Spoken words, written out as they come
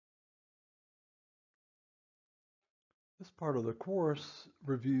This part of the course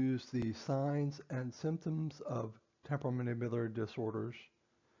reviews the signs and symptoms of temporomandibular disorders.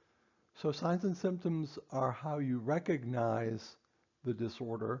 So signs and symptoms are how you recognize the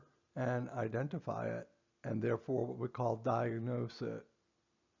disorder and identify it, and therefore what we call diagnose it.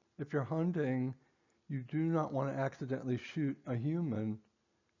 If you're hunting, you do not want to accidentally shoot a human,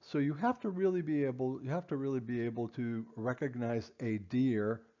 so you have to really be able to recognize a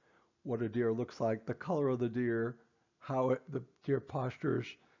deer, what a deer looks like, the color of the deer, the deer postures.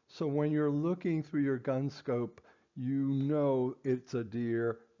 So when you're looking through your gun scope, you know it's a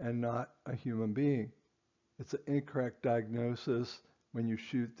deer and not a human being. It's an incorrect diagnosis when you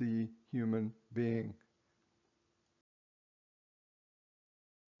shoot the human being.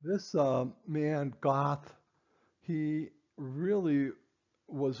 This man, Goth, he really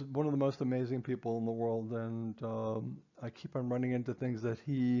was one of the most amazing people in the world, and I keep on running into things that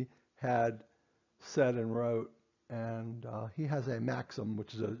he had said and wrote. And he has a maxim,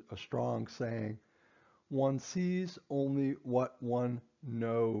 which is a strong saying: one sees only what one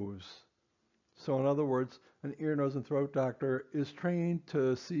knows. So, in other words, an ear, nose, and throat doctor is trained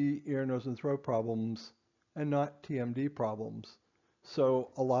to see ear, nose, and throat problems and not TMD problems.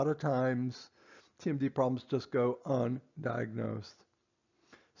 So, a lot of times, TMD problems just go undiagnosed.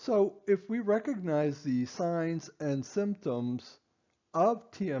 So, if we recognize the signs and symptoms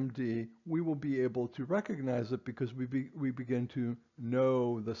of TMD, we will be able to recognize it because we begin to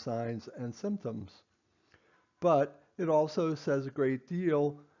know the signs and symptoms. But it also says a great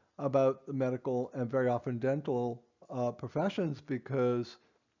deal about the medical and very often dental professions because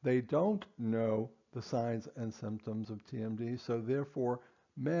they don't know the signs and symptoms of TMD. So therefore,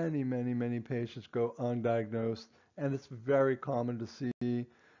 many patients go undiagnosed, and it's very common to see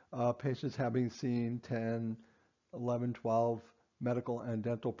patients having seen 10, 11, 12 medical and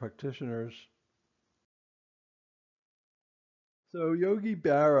dental practitioners. So Yogi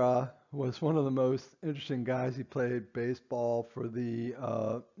Berra was one of the most interesting guys. He played baseball for the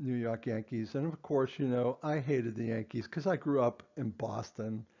New York Yankees. And of course, you know, I hated the Yankees because I grew up in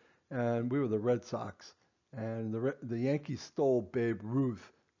Boston and we were the Red Sox. And the Yankees stole Babe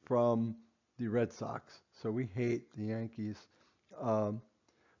Ruth from the Red Sox. So we hate the Yankees. Um,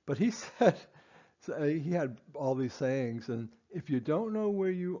 but he said, so he had all these sayings, and if you don't know where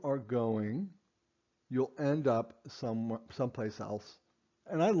you are going, you'll end up someplace else.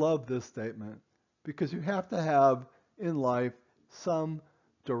 And I love this statement because you have to have in life some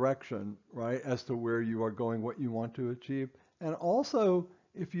direction, right, as to where you are going, what you want to achieve. And also,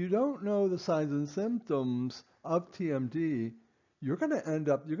 if you don't know the signs and symptoms of TMD, you're going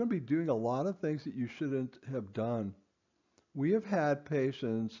to be doing a lot of things that you shouldn't have done. We have had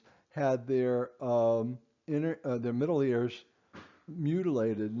patients had their middle ears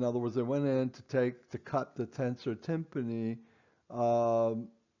mutilated. In other words, they went in to cut the tensor tympani,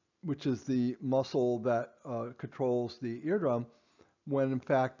 which is the muscle that controls the eardrum, when in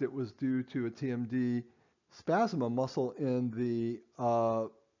fact it was due to a TMD spasm, a muscle in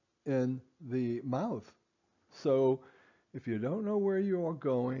the mouth. So if you don't know where you are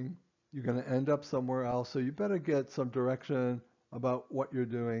going, you're going to end up somewhere else. So you better get some direction about what you're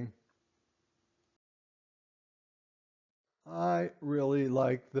doing. I really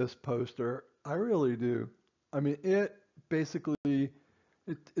like this poster. I really do. I mean, it basically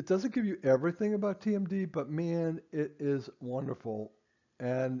it doesn't give you everything about TMD, but man, it is wonderful.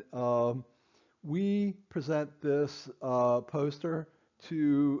 And we present this poster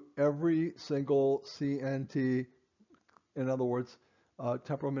to every single CNT, in other words,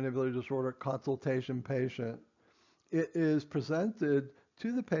 temporomandibular disorder consultation patient. It is presented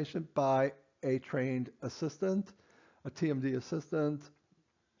to the patient by a trained assistant, a TMD assistant,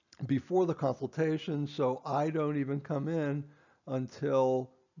 before the consultation, so I don't even come in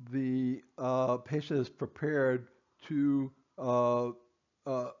until the patient is prepared to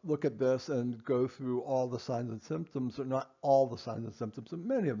look at this and go through all the signs and symptoms, or not all the signs and symptoms, but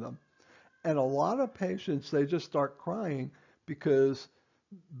many of them. And a lot of patients, they just start crying because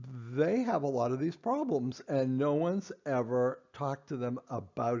they have a lot of these problems and no one's ever talked to them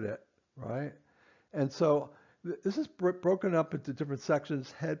about it, right? And so this is broken up into different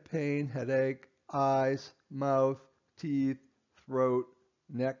sections: head pain, headache, eyes, mouth, teeth, throat,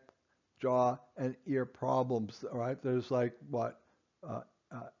 neck, jaw, and ear problems, all right? There's like, what,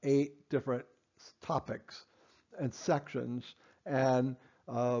 8 different topics and sections. And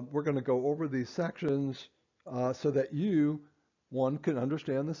we're going to go over these sections so that you, one, can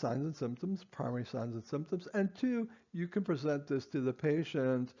understand the signs and symptoms, primary signs and symptoms, and two, you can present this to the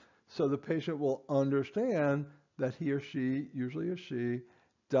patient so the patient will understand that he or she, usually a she,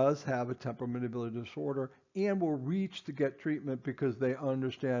 does have a temporomandibular disorder and will reach to get treatment because they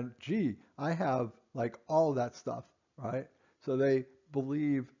understand, gee, I have like all that stuff, right? So they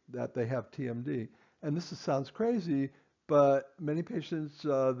believe that they have TMD. And this sounds crazy, but many patients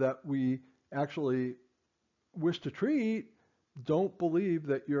that we actually wish to treat don't believe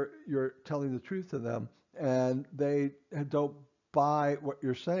that you're telling the truth to them, and they don't buy what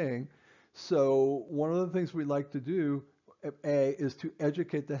you're saying. So one of the things we like to do, A, is to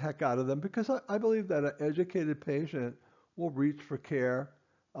educate the heck out of them because I believe that an educated patient will reach for care.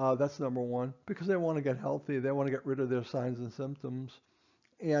 That's number one because they want to get healthy. They want to get rid of their signs and symptoms.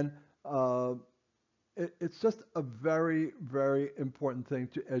 And uh, it's just a very, very important thing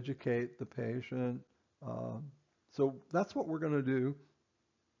to educate the patient. Um, so that's what we're going to do.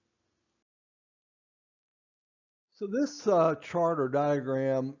 So this chart or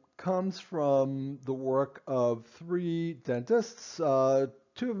diagram comes from the work of three dentists. Two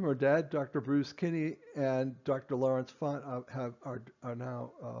of them are dead. Dr. Bruce Kinney and Dr. Lawrence Font are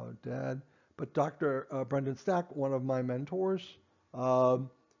now dead. But Dr. Brendan Stack, one of my mentors,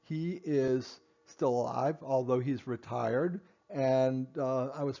 he is still alive, although he's retired. And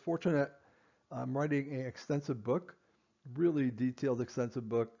I was fortunate. I'm writing an extensive book, really detailed, extensive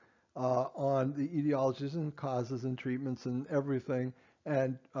book on the etiologies and causes and treatments and everything.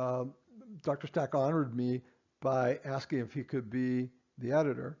 And Dr. Stack honored me by asking if he could be the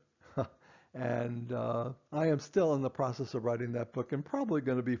editor. And I am still in the process of writing that book and probably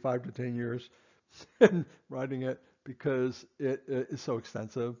going to be 5 to 10 years in writing it because it is so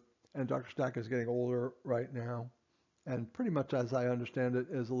extensive. And Dr. Stack is getting older right now. And pretty much as I understand it,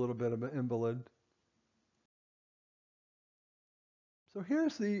 is a little bit of an invalid. So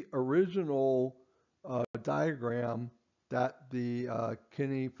here's the original diagram that the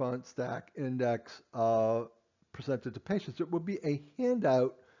Kinney Font Stack Index presented to patients. It would be a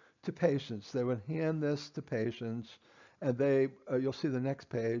handout to patients. They would hand this to patients, and you'll see the next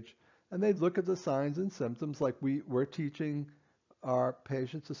page, and they'd look at the signs and symptoms like we're teaching our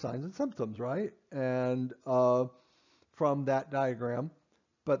patients the signs and symptoms, right? And from that diagram,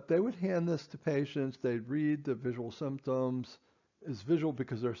 but they would hand this to patients. They'd read the visual symptoms. Is visual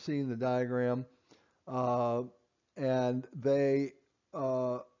because they're seeing the diagram, uh, and they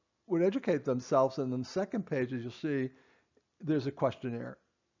would educate themselves. And then the second page, as you'll see, there's a questionnaire.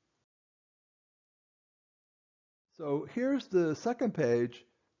 So here's the second page,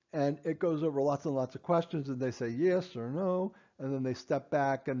 and it goes over lots and lots of questions, and they say yes or no, and then they step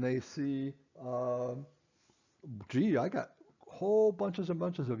back and they see, gee, I got whole bunches and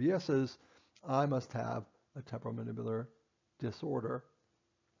bunches of yeses. I must have a temporomandibular disorder.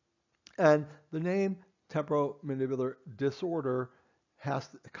 And the name temporomandibular disorder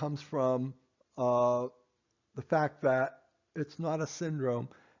comes from the fact that it's not a syndrome.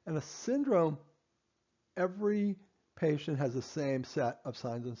 And a syndrome, every patient has the same set of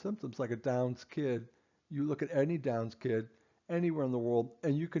signs and symptoms, like a Down's kid. You look at any Down's kid anywhere in the world,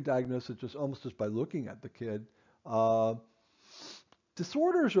 and you can diagnose it almost just by looking at the kid. Uh,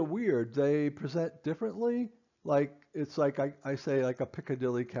 Disorders are weird. They present differently. Like it's like I say like a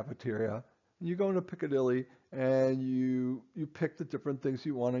Piccadilly cafeteria. You go into Piccadilly and you pick the different things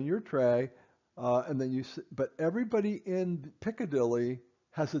you want on your tray, and then but everybody in Piccadilly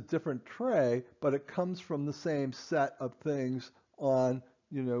has a different tray, but it comes from the same set of things on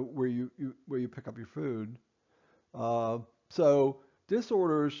where you pick up your food. Uh, so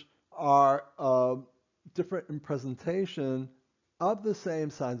disorders are different in presentation of the same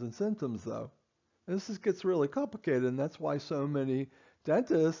signs and symptoms, though. And gets really complicated, and that's why so many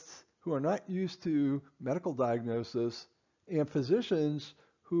dentists who are not used to medical diagnosis and physicians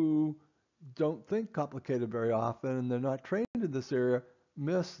who don't think complicated very often and they're not trained in this area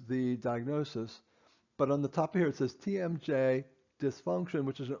miss the diagnosis. But on the top here it says TMJ dysfunction,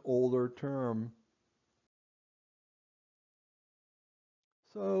 which is an older term.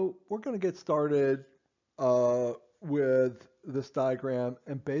 So we're going to get started with this diagram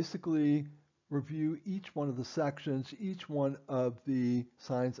and basically review each one of the sections, each one of the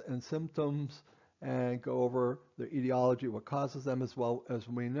signs and symptoms, and go over their etiology, what causes them as well as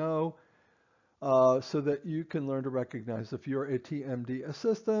we know, so that you can learn to recognize. If you're a TMD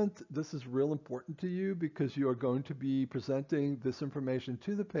assistant, this is real important to you because you are going to be presenting this information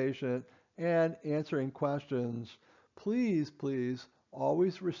to the patient and answering questions. Please, please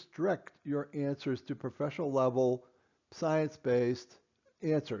always restrict your answers to professional level, science-based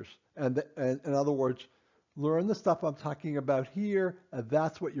answers. And in other words, learn the stuff I'm talking about here, and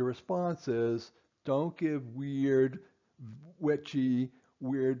that's what your response is. Don't give weird, witchy,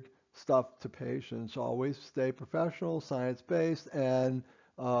 weird stuff to patients. Always stay professional, science-based, and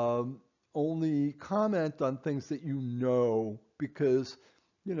Um, Only comment on things that you know, because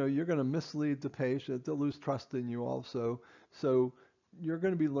you're going to mislead the patient. They'll lose trust in you also. So you're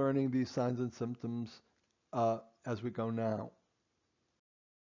going to be learning these signs and symptoms as we go now.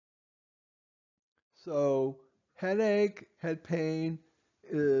 So headache, head pain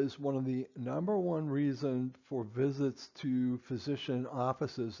is one of the number one reason for visits to physician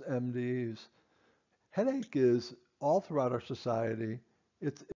offices, MDs. Headache is all throughout our society.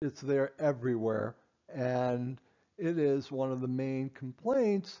 It's there everywhere, and it is one of the main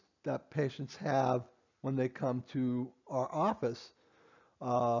complaints that patients have when they come to our office.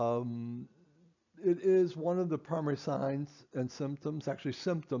 Um, it is one of the primary signs and symptoms, actually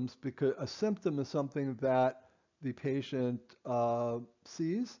symptoms, because a symptom is something that the patient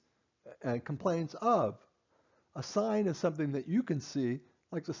sees and complains of. A sign is something that you can see,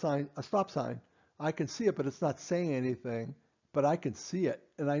 like the sign, a stop sign. I can see it, but it's not saying anything, but I can see it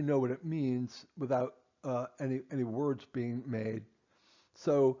and I know what it means without any words being made.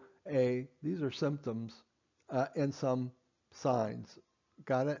 So these are symptoms and some signs.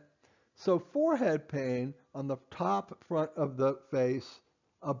 Got it? So forehead pain on the top front of the face,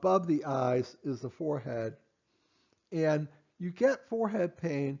 above the eyes is the forehead. And you get forehead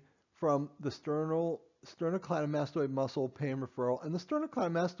pain from the sternocleidomastoid muscle pain referral. And the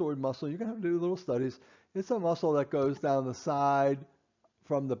sternocleidomastoid muscle, you're going to have to do little studies. It's a muscle that goes down the side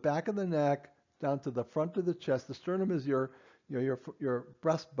from the back of the neck down to the front of the chest. The sternum is your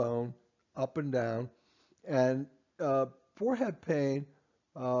breastbone up and down. And forehead pain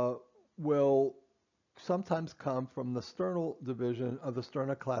uh, will sometimes come from the sternal division of the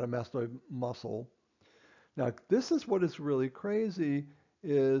sternocleidomastoid muscle. Now, this is what is really crazy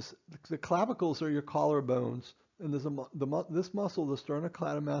is the clavicles are your collarbones, and this muscle, the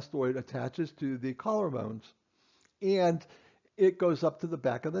sternocleidomastoid, attaches to the collarbones, and it goes up to the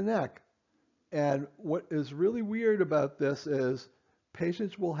back of the neck. And what is really weird about this is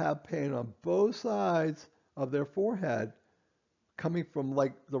patients will have pain on both sides of their forehead coming from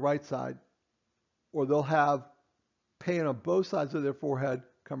like the right side, or they'll have pain on both sides of their forehead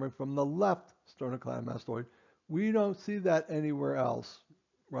coming from the left sternocleidomastoid. We don't see that anywhere else,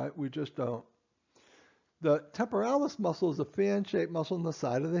 right? We just don't. The temporalis muscle is a fan-shaped muscle on the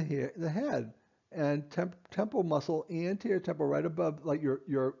side of the head, and temporal muscle, anterior temple, right above like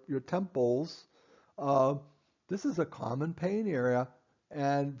your temples. Uh, this is a common pain area,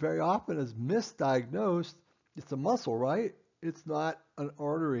 and very often is misdiagnosed. It's a muscle, right? It's not an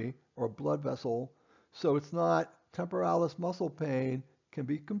artery or a blood vessel, so it's not temporalis muscle pain. Can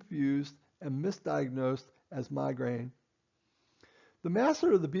be confused and misdiagnosed as migraine. The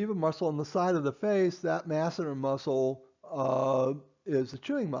masseter of the beaver muscle on the side of the face, that masseter muscle is a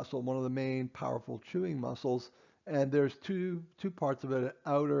chewing muscle, one of the main powerful chewing muscles. And there's two parts of it, an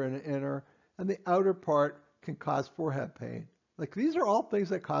outer and an inner. And the outer part can cause forehead pain. Like these are all things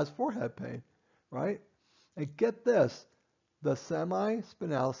that cause forehead pain, right? And get this, the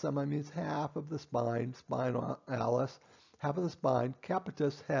semi-spinalis, semi means half of the spine, spinalis, half of the spine,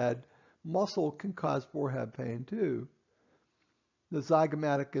 capitis, head, muscle can cause forehead pain too. The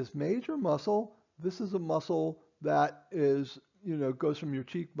zygomaticus major muscle, this is a muscle that goes from your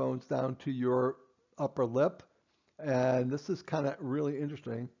cheekbones down to your upper lip. And this is kind of really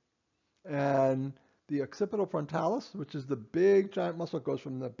interesting. And the occipital frontalis, which is the big giant muscle, goes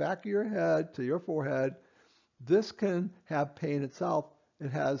from the back of your head to your forehead. This can have pain itself.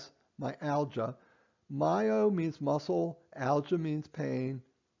 It has myalgia. Myo means muscle, algia means pain.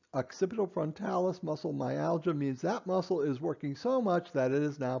 Occipital frontalis muscle myalgia means that muscle is working so much that it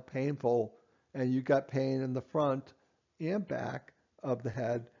is now painful, and you got pain in the front and back of the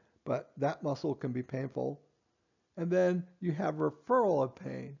head, but that muscle can be painful. And then you have referral of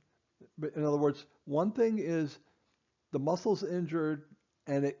pain. But in other words, one thing is the muscle's injured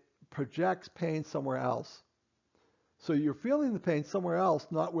and it projects pain somewhere else. So you're feeling the pain somewhere else,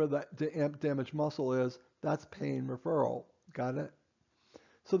 not where the damaged muscle is. That's pain referral. Got it?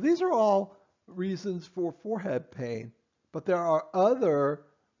 So these are all reasons for forehead pain, but there are other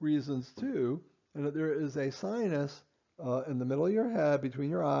reasons too. And there is a sinus in the middle of your head,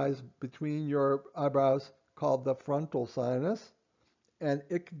 between your eyes, between your eyebrows, called the frontal sinus, and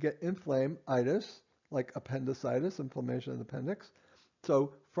it can get inflammitis, like appendicitis, inflammation of the appendix.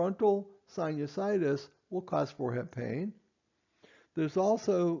 So frontal sinusitis will cause forehead pain. There's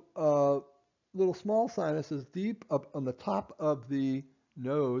also little small sinuses deep up on the top of the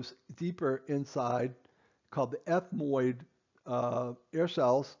nose, deeper inside, called the ethmoid air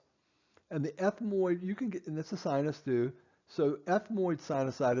cells. And the ethmoid, you can get, and it's a sinus too. So ethmoid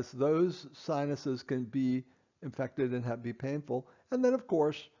sinusitis, those sinuses can be infected and be painful. And then, of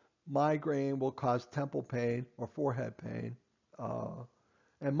course, migraine will cause temple pain or forehead pain. Uh,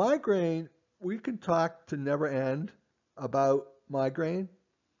 and migraine, we can talk to never end about migraine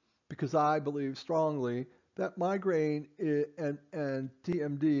because I believe strongly that migraine and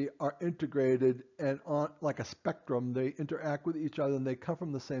TMD are integrated and on like a spectrum. They interact with each other and they come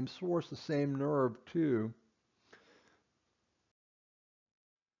from the same source, the same nerve too.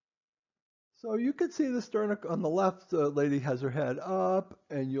 So you can see the sternum on the left. The lady has her head up,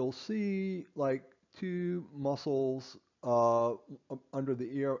 and you'll see like two muscles under the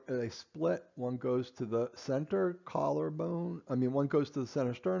ear. They split. One goes to the center collarbone. I mean, one goes to the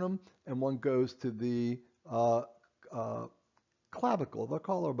center sternum, and one goes to the uh, uh, clavicle, the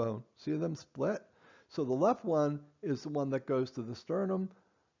collarbone. See them split? So the left one is the one that goes to the sternum,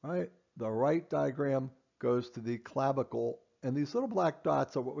 right? The right diagram goes to the clavicle. And these little black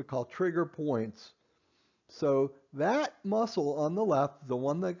dots are what we call trigger points. So that muscle on the left, the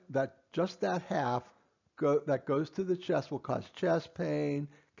one that just that half that goes to the chest will cause chest pain.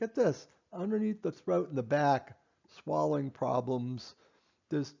 Get this, underneath the throat and the back, swallowing problems.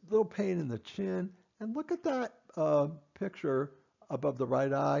 There's little pain in the chin. And look at that picture above the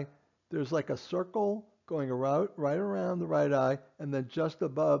right eye. There's like a circle going around, right around the right eye and then just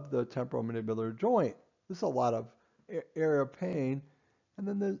above the temporomandibular joint. This is a lot of area of pain. And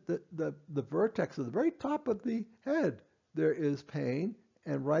then the vertex of the very top of the head, there is pain,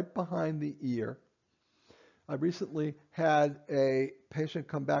 and right behind the ear. I recently had a patient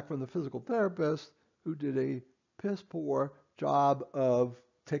come back from the physical therapist who did a piss poor job of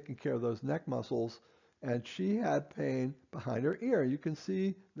taking care of those neck muscles, and she had pain behind her ear. You can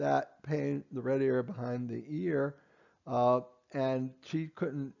see that pain, the red area behind the ear, and she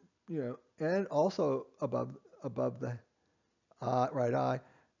couldn't, and also above the right eye.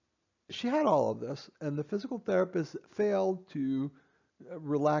 She had all of this, and the physical therapist failed to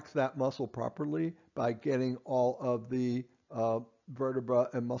relax that muscle properly by getting all of the vertebra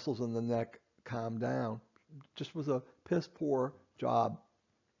and muscles in the neck calmed down. Just was a piss poor job.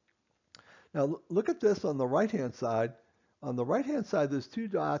 Now look at this on the right hand side. On the right hand side, there's two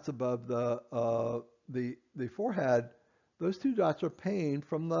dots above the forehead. Those two dots are pain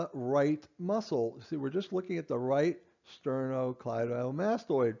from the right muscle. See, we're just looking at the right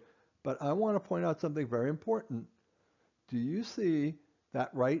sternocleidomastoid. But I want to point out something very important. Do you see that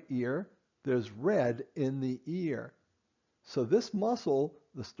right ear? There's red in the ear. So this muscle,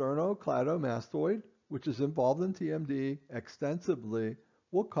 the sternocleidomastoid, which is involved in TMD extensively,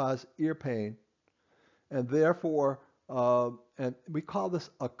 will cause ear pain. And therefore, and we call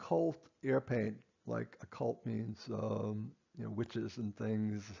this occult ear pain. Like occult means, witches and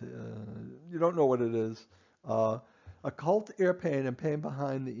things. You don't know what it is. Occult ear pain and pain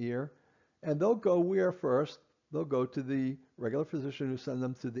behind the ear. And they'll go where first? They'll go to the regular physician who sends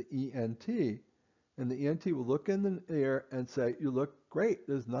them to the ENT. And the ENT will look in the ear and say, you look great.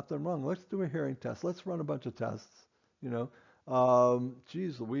 There's nothing wrong. Let's do a hearing test. Let's run a bunch of tests.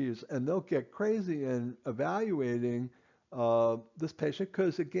 Geez Louise. And they'll get crazy in evaluating this patient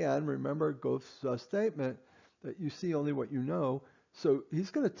because, again, remember Goff's statement that you see only what you know. So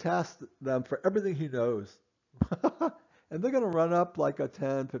he's going to test them for everything he knows. And they're going to run up like a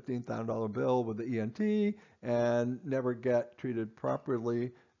 $10,000, $15,000 bill with the ENT and never get treated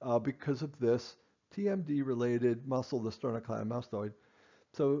properly because of this TMD-related muscle, the sternocleidomastoid.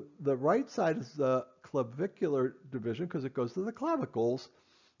 So the right side is the clavicular division because it goes to the clavicles,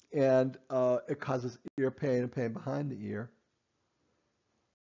 and it causes ear pain and pain behind the ear.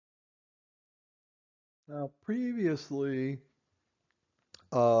 Now, previously,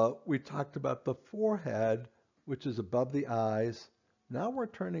 we talked about the forehead, which is above the eyes. Now we're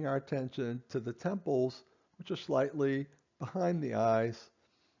turning our attention to the temples, which are slightly behind the eyes,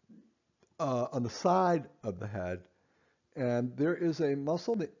 on the side of the head. And there is a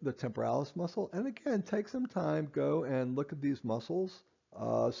muscle, the temporalis muscle. And again, take some time, go and look at these muscles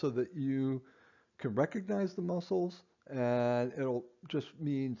so that you can recognize the muscles. And it'll just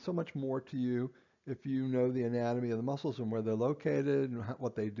mean so much more to you if you know the anatomy of the muscles and where they're located and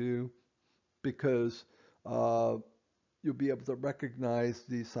what they do, because you'll be able to recognize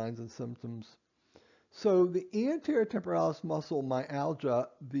these signs and symptoms. So the anterior temporalis muscle myalgia,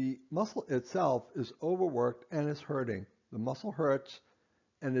 the muscle itself is overworked and is hurting. The muscle hurts,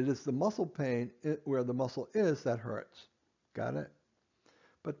 and it is the muscle pain where the muscle is that hurts. Got it?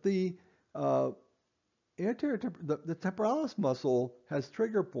 But the the temporalis muscle has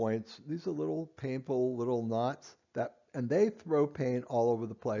trigger points. These are little painful little knots and they throw pain all over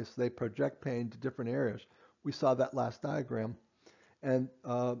the place. They project pain to different areas. We saw that last diagram. And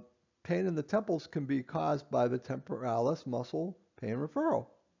pain in the temples can be caused by the temporalis muscle pain referral.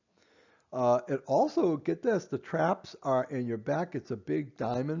 It also, get this, the traps are in your back. It's a big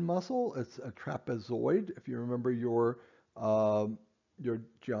diamond muscle. It's a trapezoid, if you remember your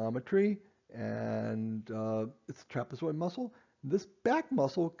geometry, and it's a trapezoid muscle. This back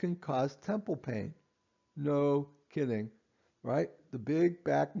muscle can cause temple pain. No kidding, right? The big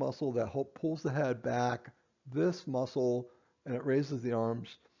back muscle that pulls the head back, this muscle, and it raises the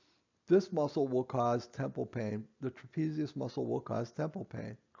arms. This muscle will cause temple pain. The trapezius muscle will cause temple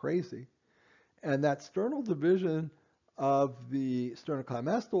pain. Crazy. And that sternal division of the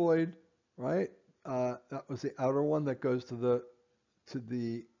sternocleidomastoid, right? That was the outer one that goes to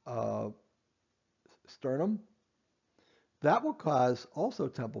the sternum. That will cause also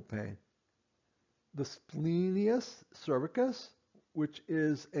temple pain. The splenius cervicus, which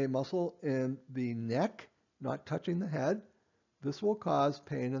is a muscle in the neck, not touching the head, this will cause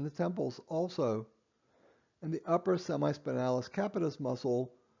pain in the temples also. And the upper semispinalis capitis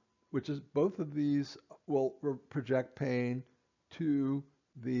muscle, which is both of these, will project pain to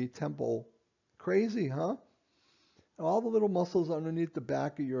the temple. Crazy, huh? And all the little muscles underneath the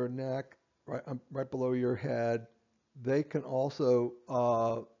back of your neck, right below your head, they can also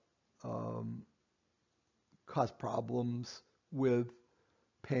cause problems with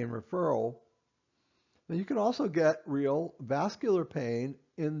pain referral. Now you can also get real vascular pain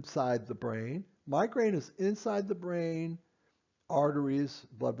inside the brain. Migraine is inside the brain, arteries,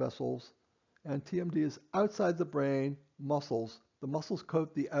 blood vessels, and TMD is outside the brain, muscles. The muscles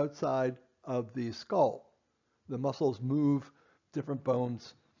coat the outside of the skull. The muscles move different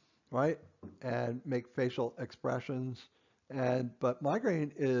bones, right, and make facial expressions. But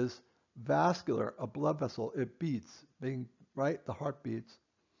migraine is vascular, a blood vessel. It beats, right? The heart beats.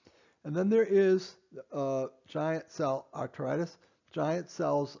 And then there is giant cell arteritis. Giant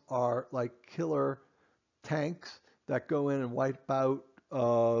cells are like killer tanks that go in and wipe out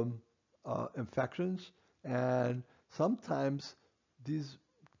infections. And sometimes these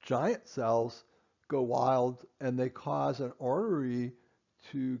giant cells go wild and they cause an artery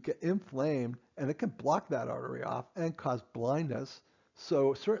to get inflamed, and it can block that artery off and cause blindness.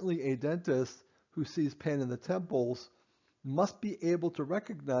 So certainly a dentist who sees pain in the temples must be able to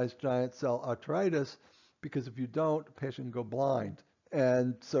recognize giant cell arteritis, because if you don't, the patient can go blind.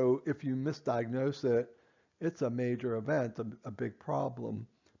 And so if you misdiagnose it, it's a major event, a big problem.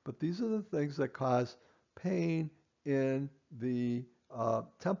 But these are the things that cause pain in the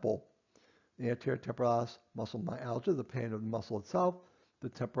temple. The anterior temporalis muscle myalgia, the pain of the muscle itself. The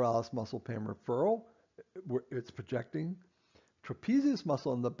temporalis muscle pain referral, it's projecting. Trapezius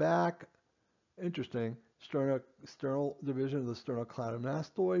muscle in the back, interesting. Sternal division of the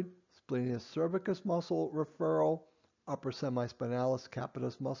sternocleidomastoid. Splenius cervicus muscle referral. Upper semispinalis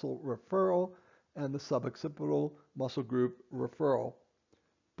capitis muscle referral. And the suboccipital muscle group referral.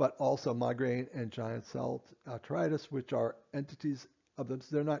 But also migraine and giant cell arteritis, which are entities of them.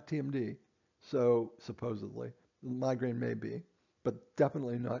 They're not TMD, so supposedly. Migraine may be, but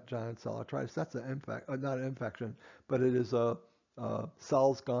definitely not giant cell arteritis. That's not an infection, but it is a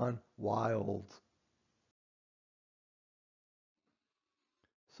cells gone wild.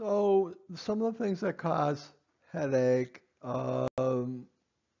 So some of the things that cause headache, and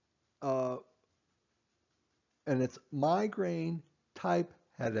it's migraine type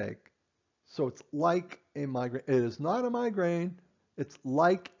headache. So it's like a migraine. It is not a migraine. It's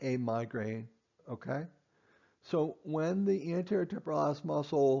like a migraine. Okay? So when the anterior temporalis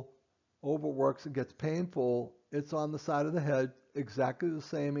muscle overworks and gets painful, it's on the side of the head, exactly the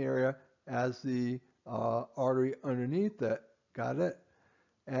same area as the artery underneath it. Got it?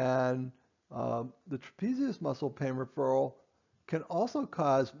 And the trapezius muscle pain referral can also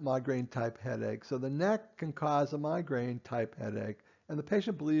cause migraine type headache. So the neck can cause a migraine type headache, and the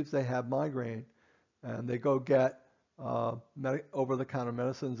patient believes they have migraine, and they go get over-the-counter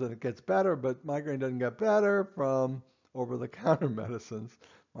medicines and it gets better, but migraine doesn't get better from over-the-counter medicines.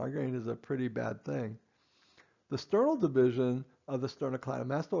 Migraine is a pretty bad thing. The sternal division of the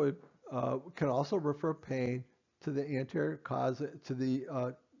sternocleidomastoid can also refer pain to the anterior to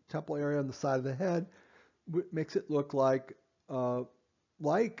the temple area on the side of the head, which makes it look like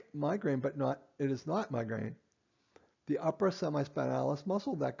migraine, but not. It is not migraine. The upper semispinalis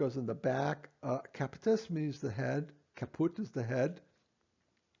muscle that goes in the back, capitis means the head. Caput is the head.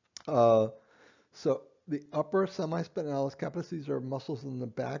 So the upper semispinalis capitis, these are muscles in the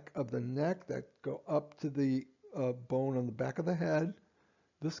back of the neck that go up to the bone on the back of the head.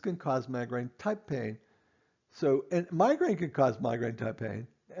 This can cause migraine type pain. So, and migraine can cause migraine type pain.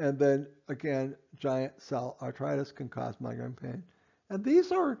 And then again, giant cell arteritis can cause migraine pain. And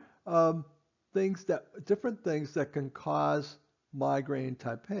these are um, different things that can cause migraine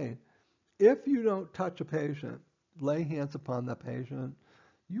type pain. If you don't touch a patient, lay hands upon that patient,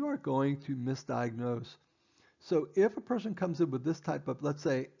 you are going to misdiagnose. So if a person comes in with this type of, let's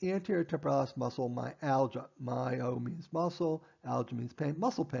say, anterior temporalis muscle myalgia, myo means muscle, algia means pain,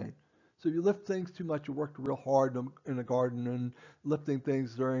 muscle pain. So you lift things too much, you worked real hard in a garden and lifting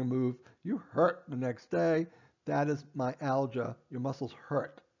things during a move, you hurt the next day. That is myalgia. Your muscles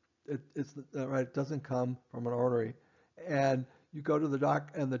hurt. It's right. It doesn't come from an artery, and you go to the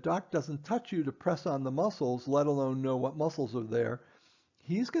doc, and the doc doesn't touch you to press on the muscles, let alone know what muscles are there.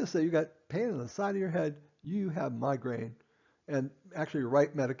 He's going to say you got pain on the side of your head, you have migraine, and actually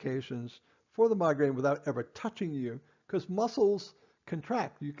write medications for the migraine without ever touching you, because muscles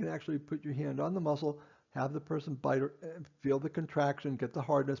contract. You can actually put your hand on the muscle, have the person bite, feel the contraction, get the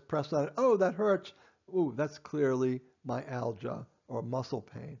hardness, press on it. Oh, that hurts. Ooh, that's clearly myalgia or muscle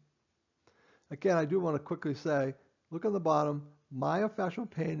pain. Again, I do want to quickly say, look on the bottom,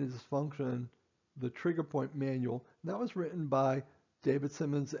 myofascial pain and dysfunction, the trigger point manual. And that was written by David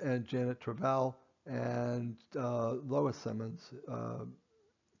Simmons and Janet Travell and Lois Simmons,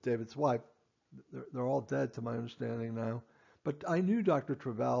 David's wife. They're all dead to my understanding now. But I knew Dr.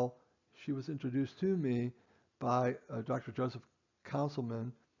 Travell. She was introduced to me by Dr. Joseph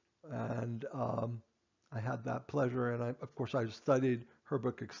Councilman, and I had that pleasure. And of course, I studied her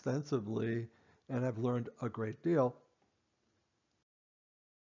book extensively, and I've learned a great deal.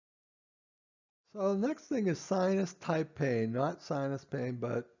 So the next thing is sinus type pain, not sinus pain,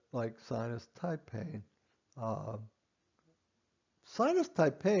 but like sinus type pain. Uh, Sinus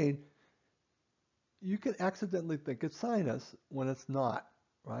type pain, you can accidentally think it's sinus when it's not,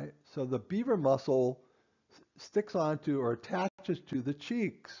 right? So the beaver muscle sticks onto or attaches to the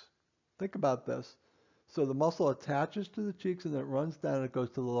cheeks. Think about this. So the muscle attaches to the cheeks and then it runs down and it goes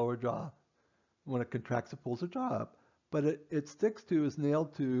to the lower jaw. When it contracts, it pulls the jaw up. But it sticks to, is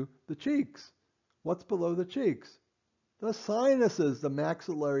nailed to the cheeks. What's below the cheeks? The sinuses, the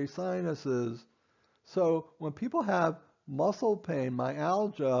maxillary sinuses. So when people have muscle pain,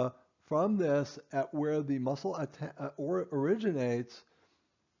 myalgia, from this at where the muscle originates,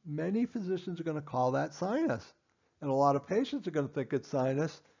 many physicians are going to call that sinus. And a lot of patients are going to think it's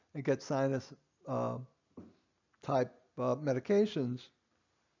sinus and get sinus type medications.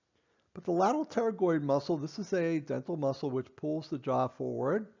 But the lateral pterygoid muscle, this is a dental muscle which pulls the jaw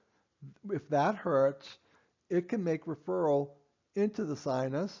forward. If that hurts, it can make referral into the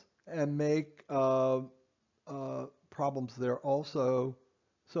sinus and make problems there also.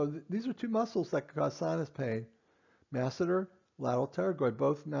 So these are two muscles that can cause sinus pain. Masseter, lateral pterygoid,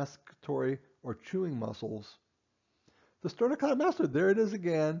 both masticatory or chewing muscles. The sternocleidomastoid, there it is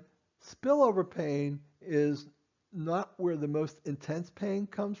again. Spillover pain is not where the most intense pain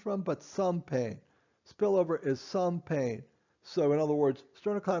comes from, but some pain. Spillover is some pain. So in other words,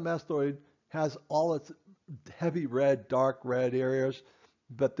 sternocleidomastoid has all its heavy red, dark red areas,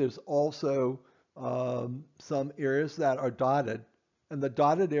 but there's also some areas that are dotted. And the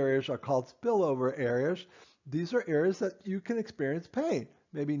dotted areas are called spillover areas. These are areas that you can experience pain,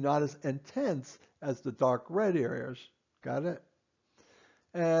 maybe not as intense as the dark red areas. Got it?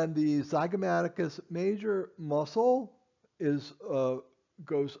 And the zygomaticus major muscle is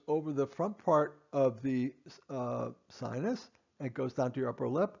goes over the front part of the sinus and goes down to your upper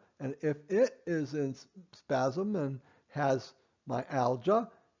lip. And if it is in spasm and has myalgia,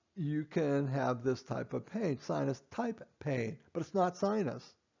 you can have this type of pain, sinus type pain, but it's not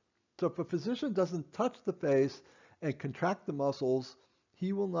sinus. So if a physician doesn't touch the face and contract the muscles,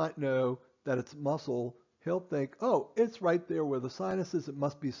 he will not know that it's muscle. He'll think, oh, it's right there where the sinus is. It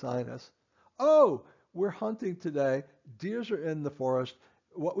must be sinus. Oh, we're hunting today. Deers are in the forest.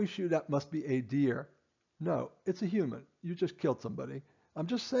 What we shoot at must be a deer. No, it's a human. You just killed somebody. I'm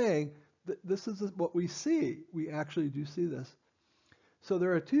just saying that this is what we see. We actually do see this. So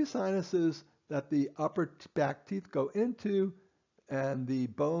there are two sinuses that the upper back teeth go into, and the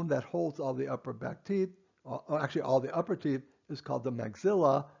bone that holds all the upper back teeth, actually all the upper teeth, is called the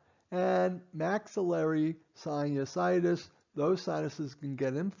maxilla. And maxillary sinusitis, those sinuses can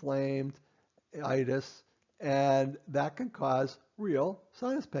get inflamed, itis, and that can cause real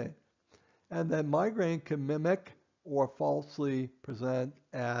sinus pain. And then migraine can mimic or falsely present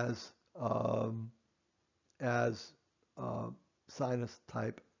as sinus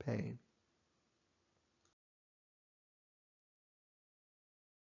type pain.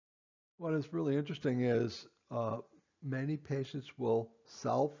 What is really interesting is many patients will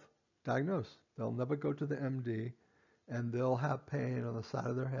self-diagnose. They'll never go to the MD, and they'll have pain on the side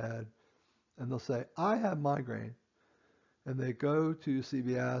of their head, and they'll say, I have migraine. and they go to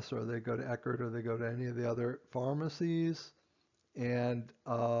CVS or they go to Eckerd or they go to any of the other pharmacies, and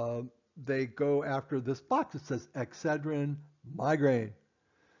they go after this box that says Excedrin migraine,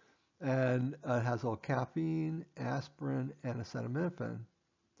 and it has all caffeine, aspirin, and acetaminophen.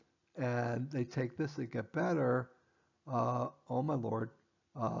 And they take this, they get better. Oh my lord!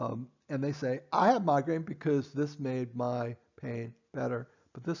 And they say, I have migraine because this made my pain better.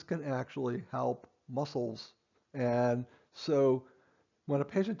 But this can actually help muscles. And so when a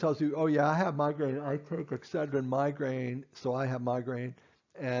patient tells you, oh yeah, I have migraine, I take Excedrin migraine, so I have migraine,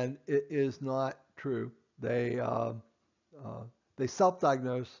 and it is not true. Uh, they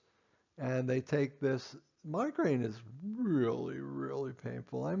self-diagnose and they take this. Migraine is really, really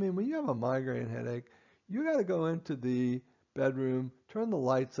painful. I mean, when you have a migraine headache, you got to go into the bedroom, turn the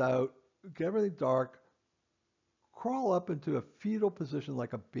lights out, get everything dark, crawl up into a fetal position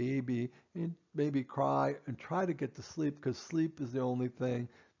like a baby, and maybe cry and try to get to sleep because sleep is the only thing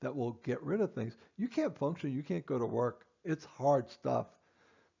that will get rid of things. You can't function, you can't go to work. It's hard stuff.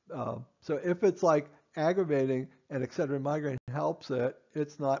 So if it's like aggravating and Excedrin migraine helps it,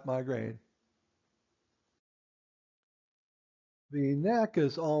 it's not migraine. The neck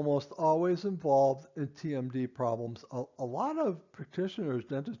is almost always involved in TMD problems. A lot of practitioners,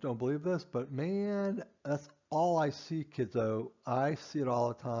 dentists don't believe this, but man, that's all I see, kiddo. I see it all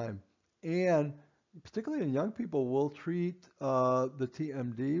the time. And particularly in young people, we'll treat the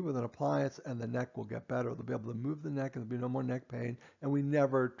TMD with an appliance and the neck will get better. They'll be able to move the neck and there'll be no more neck pain. And we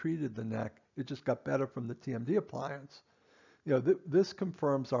never treated the neck. It just got better from the TMD appliance. This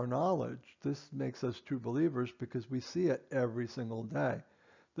confirms our knowledge. This makes us true believers because we see it every single day.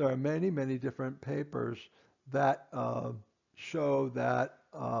 There are many, many different papers that show that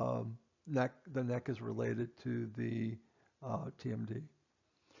the neck is related to the TMD.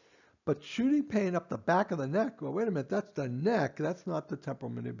 But shooting pain up the back of the neck, well, wait a minute, that's the neck. That's not the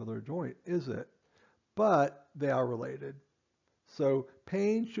temporomandibular joint, is it? But they are related. So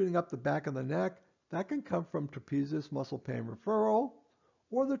pain shooting up the back of the neck, that can come from trapezius muscle pain referral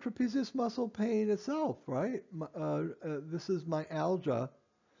or the trapezius muscle pain itself, right? This is myalgia.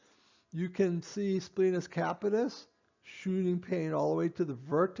 You can see splenius capitis shooting pain all the way to the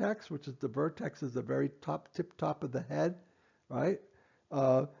vertex, which is the vertex is the very tip top of the head, right?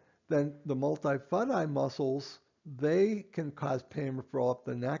 Uh, then the multifudi muscles, they can cause pain referral up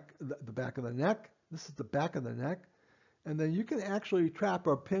the neck, the back of the neck. This is the back of the neck. And then you can actually trap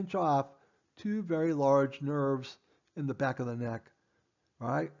or pinch off two very large nerves in the back of the neck,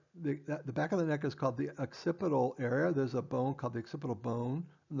 right? The back of the neck is called the occipital area. There's a bone called the occipital bone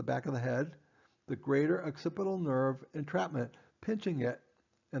in the back of the head. The greater occipital nerve entrapment, pinching it,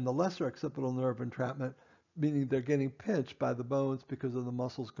 and the lesser occipital nerve entrapment, meaning they're getting pinched by the bones because of the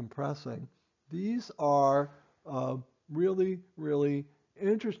muscles compressing. These are really, really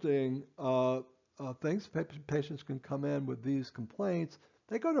interesting things. Patients can come in with these complaints.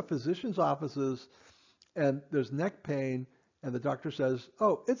 They go to physicians' offices and there's neck pain, and the doctor says,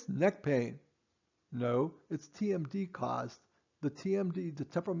 oh, it's neck pain. No, it's TMD caused. The TMD, the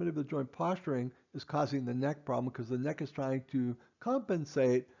temporomandibular joint posturing, is causing the neck problem because the neck is trying to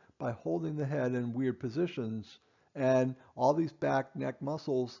compensate by holding the head in weird positions. And all these back neck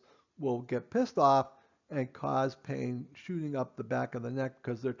muscles will get pissed off and cause pain shooting up the back of the neck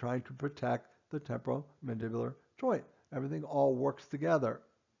because they're trying to protect the temporomandibular joint. Everything all works together.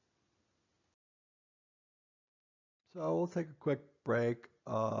 So we'll take a quick break,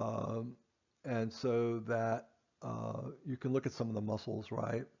 and so that you can look at some of the muscles,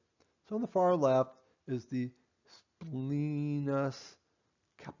 right? So on the far left is the splenius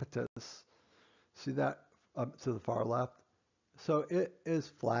capitis. See that up to the far left? So it is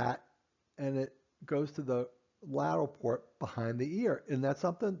flat and it goes to the lateral port behind the ear. And that's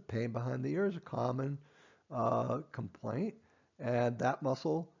something, pain behind the ear is a common complaint. And that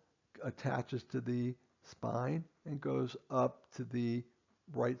muscle attaches to the spine and goes up to the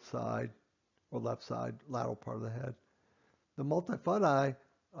right side or left side, lateral part of the head. The multifudi,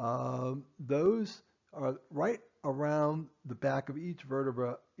 those are right around the back of each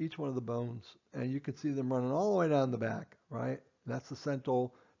vertebra, each one of the bones, and you can see them running all the way down the back, right? That's the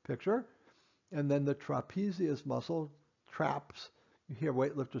central picture. And then the trapezius muscle, traps. You hear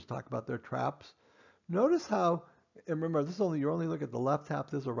weightlifters talk about their traps. Notice how, and remember, this is only, you're only looking at the left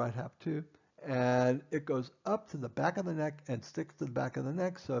half, there's a right half too. And it goes up to the back of the neck and sticks to the back of the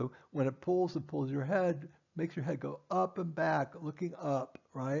neck. So when it pulls your head, makes your head go up and back, looking up,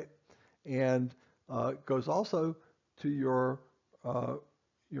 right? And it goes also to uh,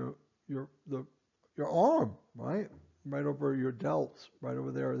 your your arm, right? Right over your delts, right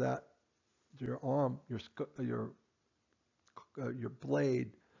over there, that to your arm, your your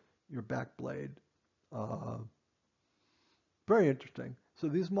blade, your back blade. Uh, Very interesting. So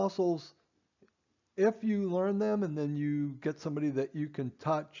these muscles, if you learn them and then you get somebody that you can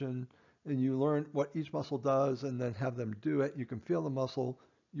touch and you learn what each muscle does and then have them do it, you can feel the muscle,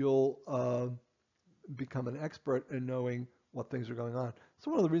 you'll become an expert in knowing what things are going on.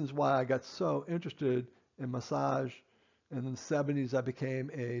 So one of the reasons why I got so interested in massage, and in the 70s I became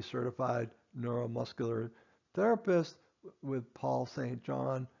a certified neuromuscular therapist with Paul St.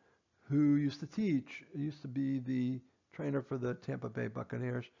 John, who used to teach, used to be the trainer for the Tampa Bay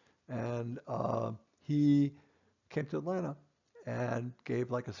Buccaneers, and he came to Atlanta and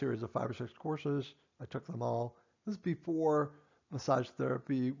gave like a series of 5 or 6 courses. I took them all. This is before massage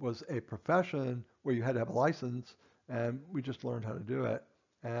therapy was a profession where you had to have a license, and we just learned how to do it.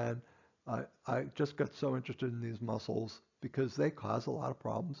 And I just got so interested in these muscles because they cause a lot of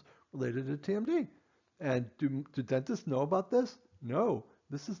problems related to TMD. And do dentists know about this? No,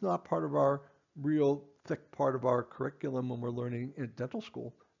 this is not part of our real thick part of our curriculum when we're learning in dental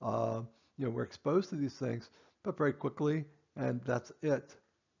school. We're exposed to these things, but very quickly, and that's it.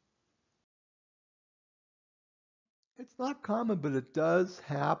 It's not common, but it does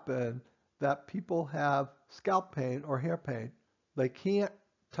happen that people have scalp pain or hair pain. They can't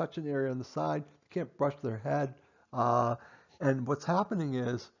touch an area on the side, they can't brush their head. Uh, and what's happening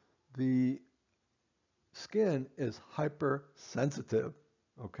is the skin is hypersensitive,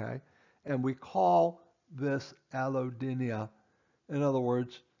 okay? And we call this allodynia. In other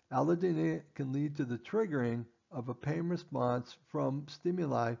words, allodynia can lead to the triggering of a pain response from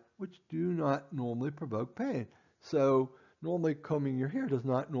stimuli which do not normally provoke pain. So normally combing your hair does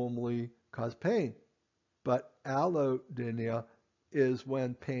not normally cause pain, but allodynia is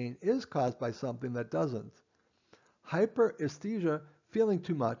when pain is caused by something that doesn't. Hyperesthesia, feeling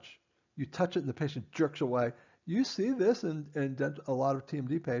too much. You touch it and the patient jerks away. You see this in a lot of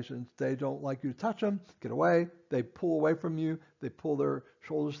TMD patients. They don't like you to touch them, get away. They pull away from you. They pull their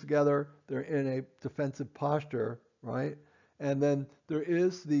shoulders together. They're in a defensive posture, right? And then there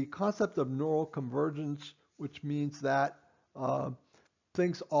is the concept of neural convergence, which means that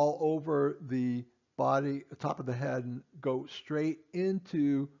things all over the body, top of the head, and go straight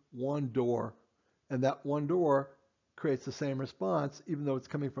into one door. And that one door creates the same response, even though it's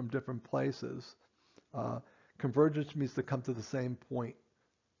coming from different places. Uh, Convergence means to come to the same point.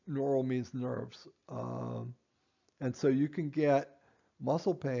 Neural means nerves. And so you can get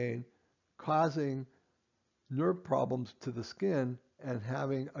muscle pain causing nerve problems to the skin and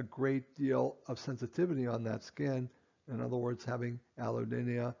having a great deal of sensitivity on that skin. In other words, having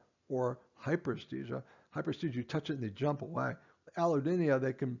allodynia or hyperesthesia. Hyperesthesia, you touch it and they jump away. Allodynia,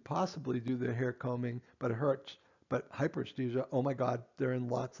 they can possibly do the hair combing, but it hurts. But hyperesthesia, oh my God, they're in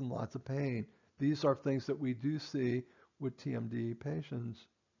lots and lots of pain. These are things that we do see with TMD patients.